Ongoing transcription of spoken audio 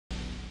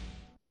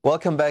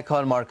Welcome back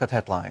on Market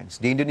Headlines.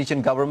 The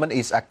Indonesian government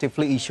is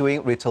actively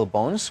issuing retail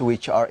bonds,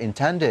 which are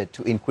intended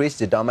to increase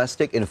the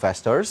domestic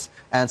investors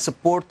and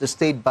support the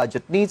state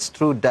budget needs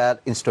through that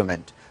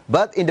instrument.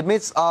 But in the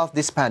midst of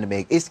this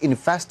pandemic, is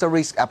investor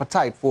risk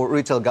appetite for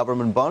retail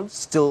government bonds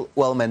still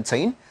well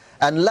maintained?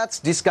 And let's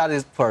discuss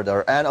it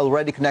further. And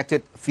already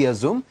connected via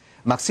Zoom,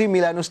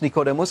 Maximilianus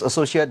Nicodemus,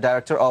 Associate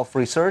Director of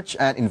Research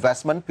and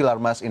Investment, Pilar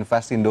Mas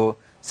Investindo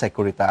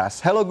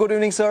Sekuritas. Hello, good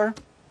evening, sir.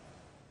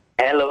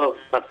 Hello,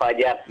 Mas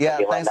Fajar. Yeah,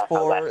 thanks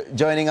for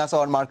joining us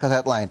on Market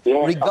Headline.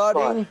 Yes,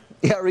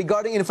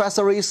 regarding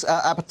investor risk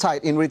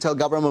appetite in retail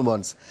government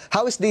bonds,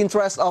 how is the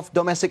interest of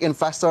domestic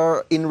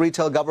investor in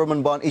retail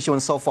government bond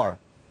issuance so far?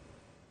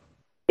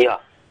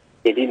 Ya,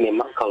 jadi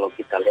memang kalau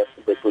kita lihat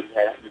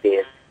sebetulnya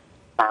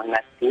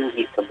sangat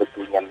tinggi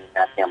sebetulnya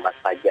minatnya Mas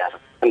Fajar,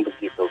 kan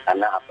begitu.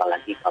 Karena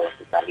apalagi kalau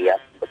kita lihat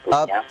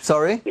sebetulnya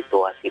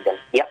situasi dan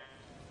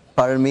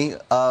Pardon me.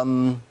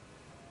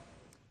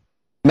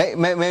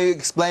 May you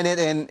explain it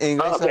in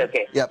English?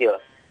 Okay. Yep.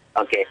 Sure.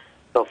 Okay.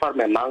 So far,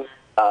 memang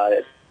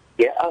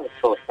they are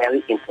also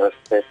very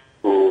interested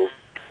to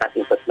start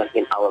investment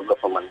in our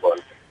government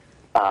bonds.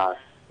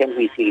 Can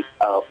we see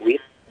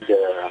with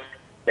the,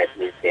 let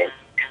me say,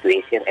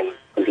 situation and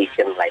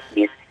condition like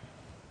this,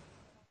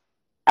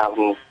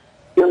 still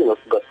not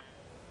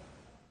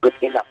good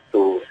enough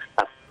to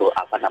start to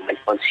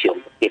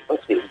consume. People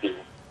will be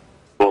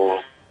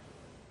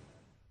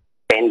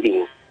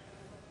spending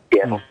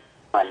their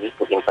money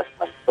to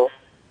investment. So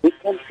we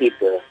can see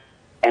the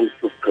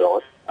M2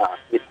 growth,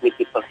 which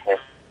people have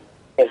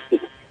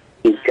been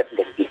bigger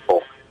than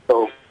before.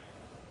 So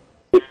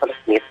people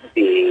need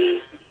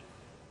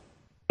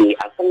the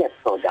alternate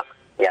product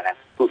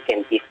who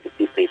can give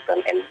the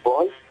return, and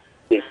bonds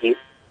will give,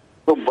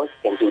 so bonds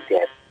can do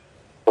that.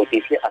 So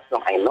this year, as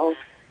long as I know,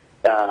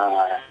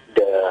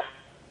 the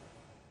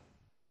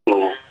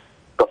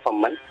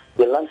government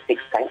will launch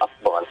 6 kinds of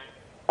bonds.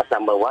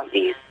 Number 1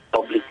 is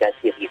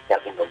obligasi retail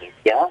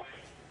Indonesia,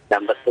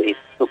 number 2 is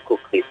sukuk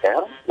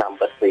retail,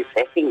 number 3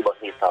 saving bond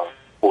retail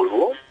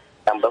 10,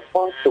 number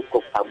 4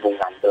 sukuk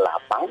tabungan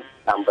 8,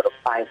 number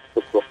 5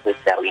 sukuk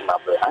retail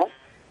 15,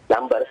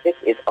 number 6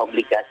 is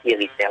obligasi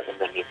retail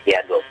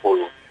Indonesia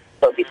 20.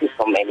 So this is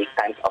so many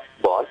kinds of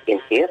bonds in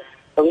here.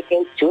 So we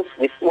can choose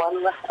which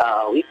one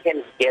we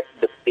can get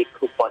the big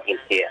coupon in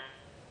here.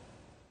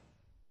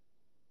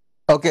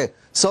 Okay,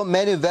 so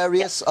many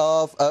various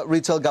of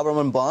retail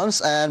government bonds,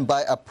 and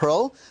by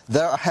April,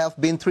 there have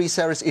been 3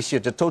 series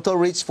issued. The total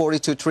reached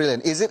 42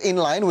 trillion. Is it in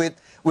line with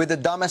the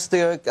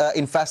domestic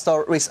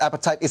investor risk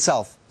appetite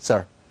itself,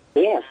 sir?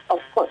 Yes, of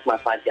course,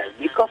 Mas Fajar.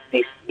 Because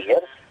this year,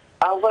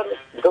 our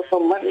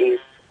government is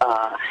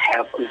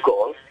have a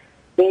goal,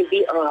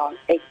 maybe around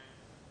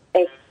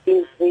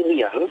 18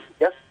 trillion,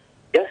 just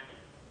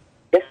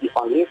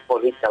only for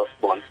retail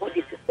bonds. So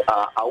this is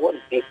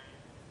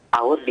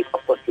our big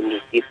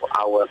opportunity for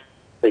our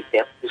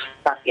retail to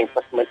start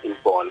investment in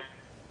bonds.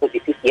 So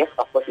this is, yes,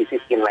 of course, this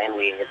is in line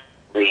with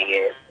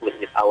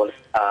our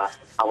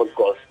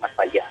goals, Mas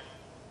Fajar.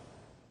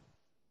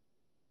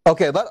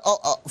 Okay, but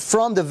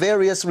from the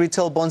various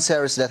retail bond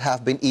series that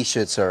have been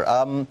issued, sir,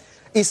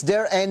 is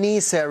there any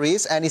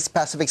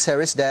specific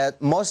series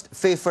that most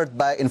favored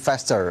by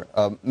investor?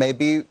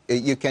 Maybe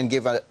you can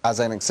give as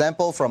an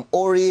example from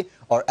ORI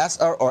or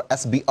SR or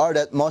SBR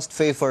that most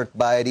favored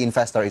by the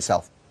investor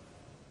itself.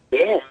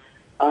 Yes,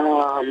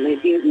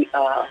 maybe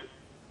I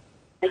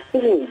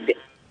think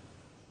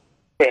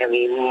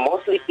very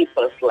mostly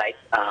people like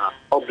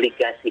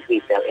obligasi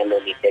retail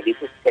Indonesia.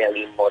 This is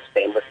very most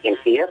famous in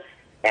here.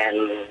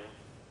 And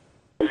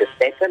the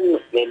second,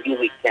 maybe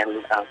we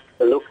can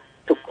look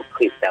sukuk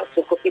retail.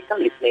 Sukuk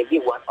retail is maybe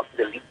one of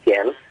the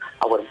legend,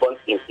 our bonds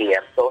in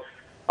here. So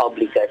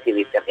obligasi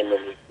retail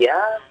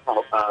Indonesia,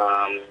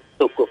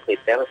 sukuk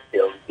retail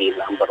still be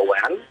number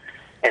 1.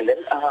 And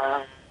then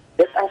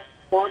there are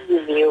 4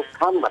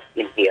 newcomers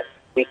in here.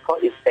 We call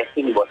it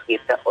saving bond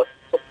retail or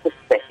sukuk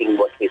saving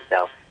bond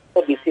retail.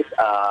 So this is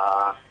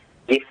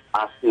give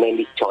us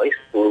many choice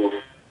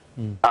to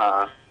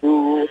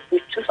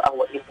choose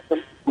our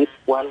investment, which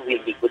one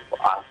will be good for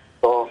us.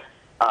 So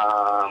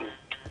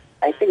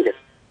I think that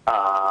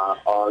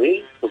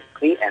ORI,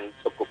 Sukri, and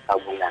sukuk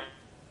tabungan.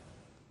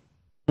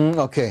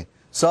 Okay.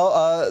 So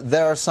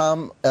there are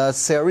some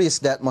series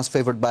that most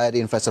favored by the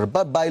investor.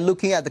 But by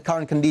looking at the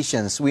current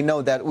conditions, we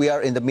know that we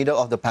are in the middle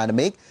of the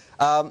pandemic.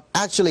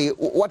 Actually,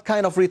 what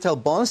kind of retail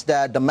bonds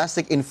that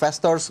domestic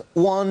investors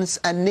want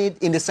and need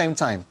in the same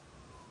time?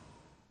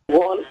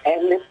 Want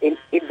and need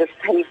in the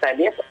same time.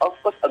 Yes, of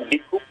course, a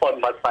big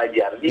coupon, Mas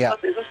Fajar. Because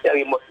this is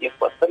very most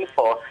important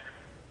for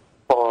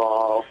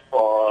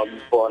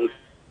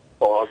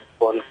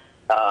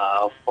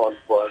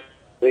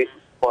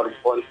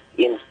bonds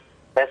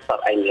investor,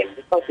 I mean,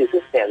 because this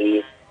is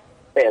very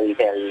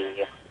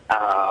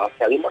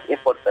most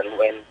important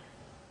when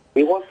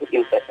we want to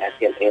invest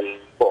in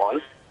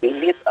bonds. We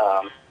need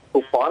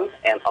coupon,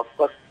 and of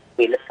course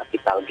we need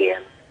capital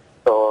gain.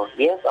 So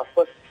yes, of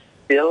course,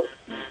 still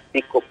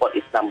the coupon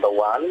is number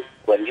 1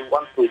 when you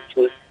want to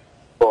choose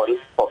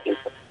bonds for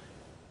investment.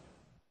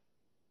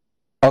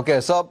 Okay,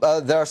 so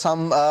there are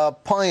some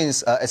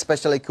points,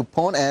 especially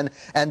coupon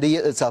and the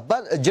yield itself.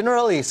 But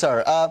generally,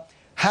 sir,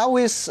 how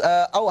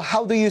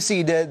do you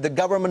see the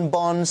government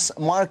bonds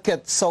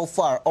market so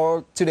far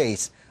or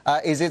today's?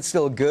 Is it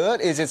still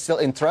good? Is it still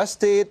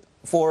interested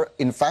for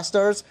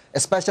investors,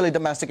 especially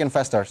domestic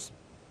investors?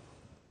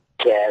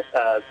 Yes,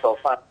 so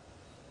far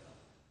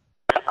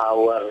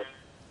our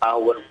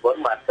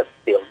bond market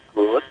still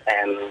good,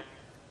 and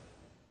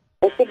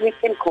I think we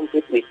can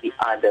compete with the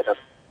other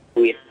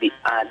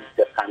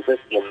countries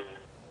in,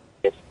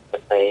 let's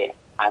say,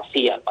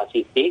 Asia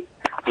Pacific,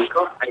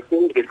 because I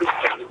think this is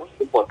very most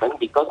important,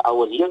 because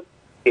our yield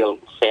still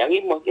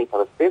very much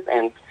interested,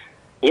 and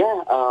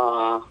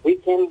we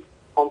can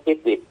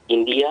compete with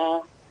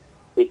India,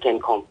 we can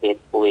compete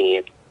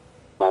with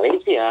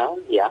Malaysia.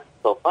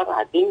 So far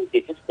I think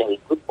this is very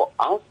good for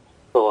us.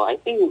 So I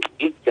think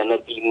it's gonna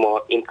be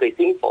more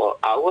increasing for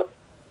our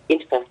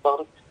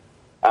investors,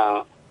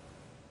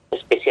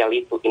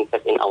 especially to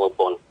invest in our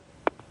bond.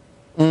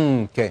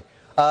 Okay.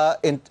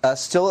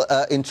 Still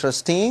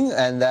interesting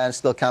and then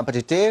still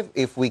competitive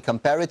if we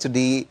compare it to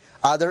the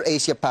other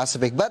Asia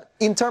Pacific. But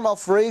in terms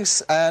of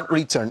risks and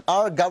return,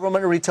 our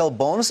government retail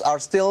bonds are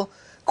still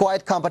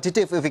quite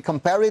competitive if we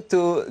compare it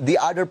to the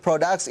other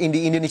products in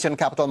the Indonesian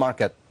capital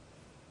market.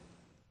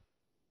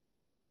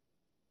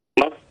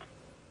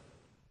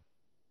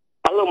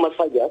 Hello, Mas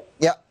Fajar.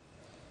 Yeah.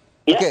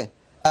 Okay.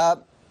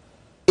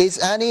 Is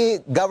any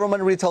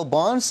government retail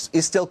bonds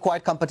is still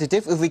quite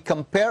competitive if we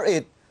compare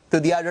it to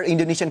the other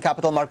Indonesian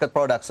capital market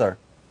products, sir?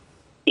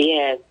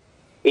 Yes.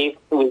 If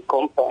we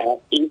compare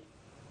with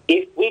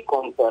the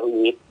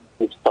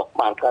stock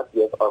market,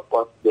 yes, of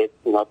course, it's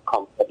not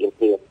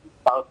competitive.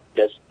 But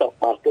the stock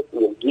market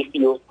will give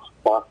you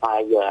more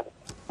higher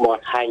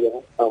return,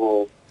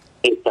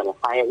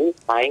 high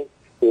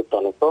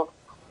return. So,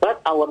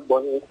 but our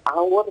bond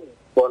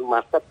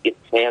market is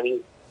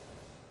very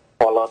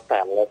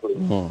volatile.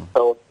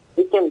 So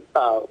we can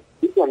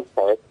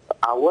say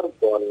our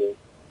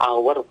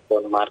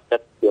bond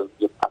market will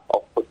give us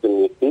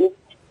opportunity,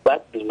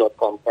 but do not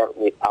compare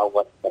with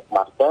our stock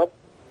market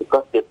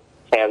because it's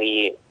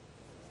very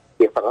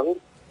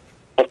different,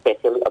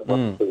 especially about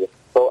it.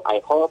 So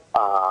I hope,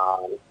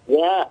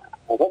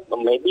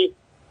 maybe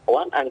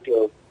 1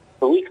 until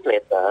 2 weeks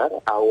later,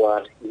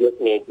 our yield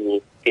may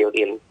be still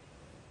in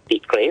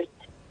decrease.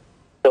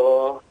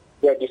 So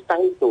it's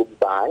time to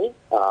buy,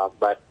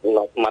 but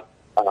not much,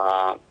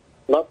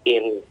 not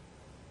in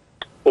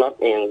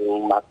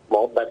much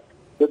more, but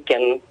you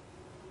can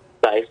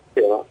buy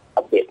still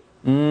a bit.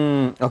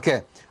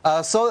 Okay.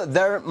 So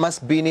there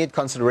must be need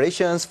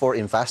considerations for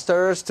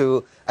investors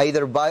to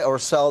either buy or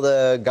sell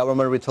the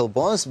government retail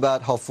bonds,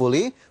 but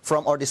hopefully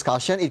from our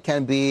discussion it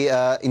can be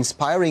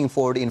inspiring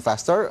for the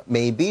investor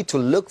maybe to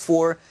look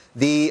for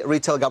the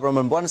retail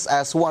government bonds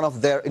as one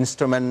of their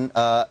instrument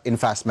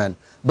investment.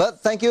 But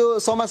thank you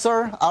so much,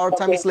 sir. Our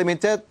time is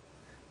limited.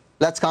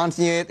 Let's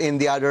continue it in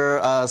the other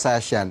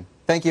session.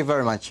 Thank you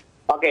very much.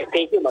 Okay,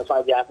 thank you, Mas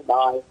Fajar.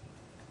 Bye.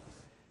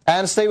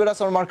 And stay with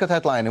us on Market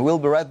Headline. We'll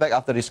be right back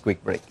after this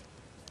quick break.